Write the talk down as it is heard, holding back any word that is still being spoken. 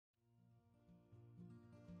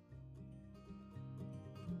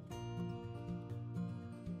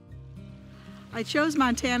I chose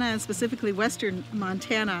Montana, and specifically western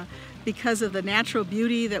Montana, because of the natural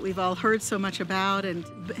beauty that we've all heard so much about, and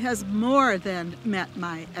has more than met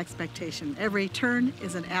my expectation. Every turn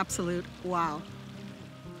is an absolute wow.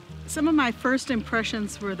 Some of my first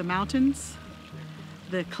impressions were the mountains,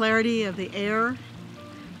 the clarity of the air,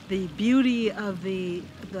 the beauty of the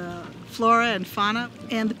flora and fauna,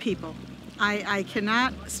 and the people. I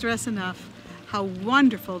cannot stress enough how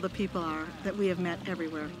wonderful the people are that we have met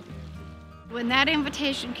everywhere. When that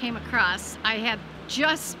invitation came across, I had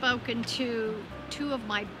just spoken to two of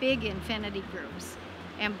my big Infinity groups,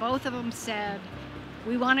 and both of them said,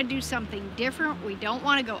 we want to do something different. We don't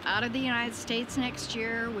want to go out of the United States next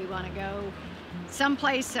year. We want to go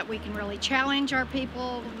someplace that we can really challenge our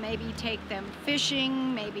people, maybe take them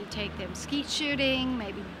fishing, maybe take them skeet shooting,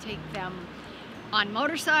 maybe take them on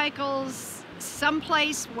motorcycles,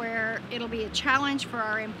 someplace where it'll be a challenge for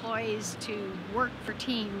our employees to work for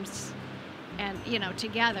teams and,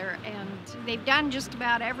 together. And they've done just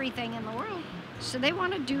about everything in the world, so they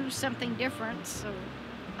want to do something different. So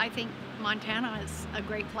I think Montana is a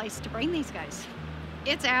great place to bring these guys.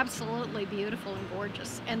 It's absolutely beautiful and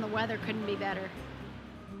gorgeous, and the weather couldn't be better.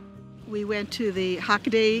 We went to the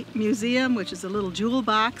Hockaday Museum, which is a little jewel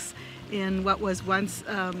box in what was once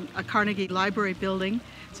a Carnegie Library building.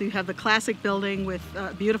 So you have the classic building with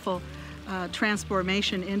beautiful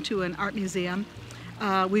transformation into an art museum.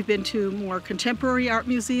 We've been to more contemporary art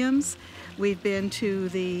museums. We've been to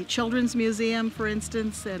the Children's Museum, for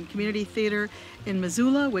instance, and Community Theater in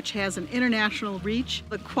Missoula, which has an international reach.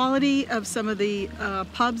 The quality of some of the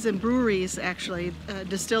pubs and breweries, actually,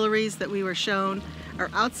 distilleries that we were shown, are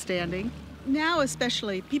outstanding. Now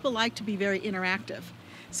especially, people like to be very interactive.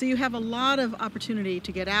 So you have a lot of opportunity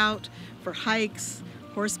to get out for hikes,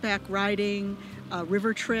 horseback riding,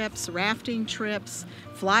 river trips, rafting trips,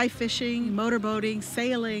 fly fishing, motorboating,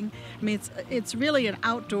 sailing. I mean, it's really an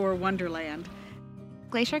outdoor wonderland.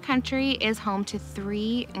 Glacier Country is home to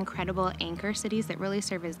 3 incredible anchor cities that really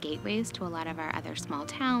serve as gateways to a lot of our other small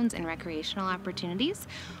towns and recreational opportunities.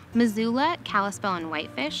 Missoula, Kalispell, and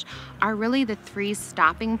Whitefish are really the 3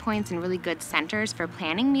 stopping points and really good centers for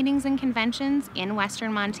planning meetings and conventions in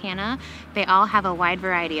western Montana. They all have a wide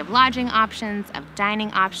variety of lodging options, of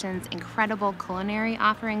dining options, incredible culinary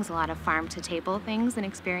offerings, a lot of farm-to-table things and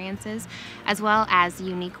experiences, as well as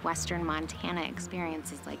unique western Montana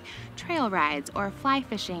experiences like trail rides or fly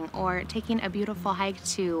fishing or taking a beautiful hike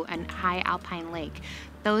to a high alpine lake.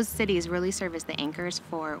 Those cities really serve as the anchors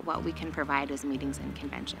for what we can provide as meetings and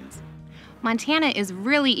conventions. Montana is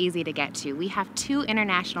really easy to get to. We have 2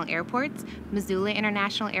 international airports, Missoula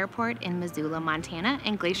International Airport in Missoula, Montana,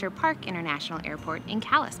 and Glacier Park International Airport in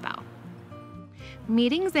Kalispell.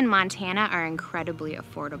 Meetings in Montana are incredibly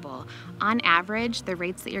affordable. On average, the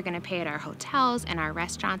rates that you're going to pay at our hotels and our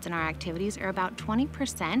restaurants and our activities are about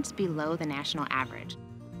 20% below the national average.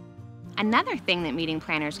 Another thing that meeting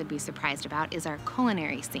planners would be surprised about is our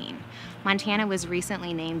culinary scene. Montana was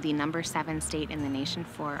recently named the #7 state in the nation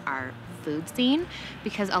for our food scene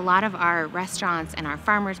because a lot of our restaurants and our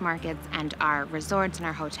farmers markets and our resorts and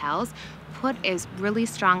our hotels put a really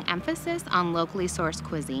strong emphasis on locally sourced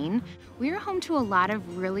cuisine. We are home to a lot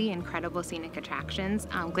of really incredible scenic attractions.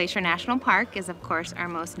 Glacier National Park is, of course, our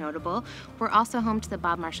most notable. We're also home to the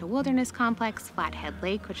Bob Marshall Wilderness Complex, Flathead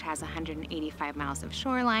Lake, which has 185 miles of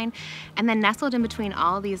shoreline. And then nestled in between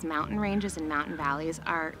all these mountain ranges and mountain valleys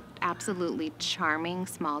are absolutely charming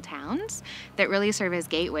small towns that really serve as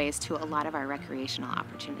gateways to a lot of our recreational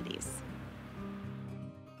opportunities.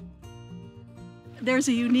 There's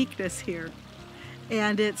a uniqueness here,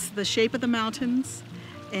 and it's the shape of the mountains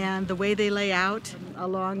and the way they lay out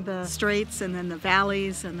along the straits and then the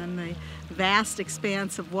valleys and then the vast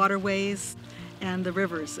expanse of waterways and the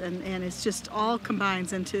rivers, and it's just all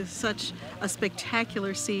combines into such a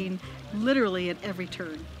spectacular scene literally at every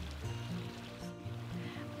turn.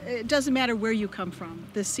 It doesn't matter where you come from,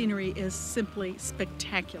 this scenery is simply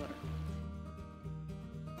spectacular.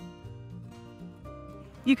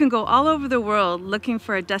 You can go all over the world looking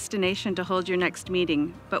for a destination to hold your next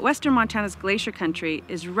meeting, but western Montana's Glacier Country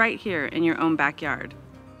is right here in your own backyard.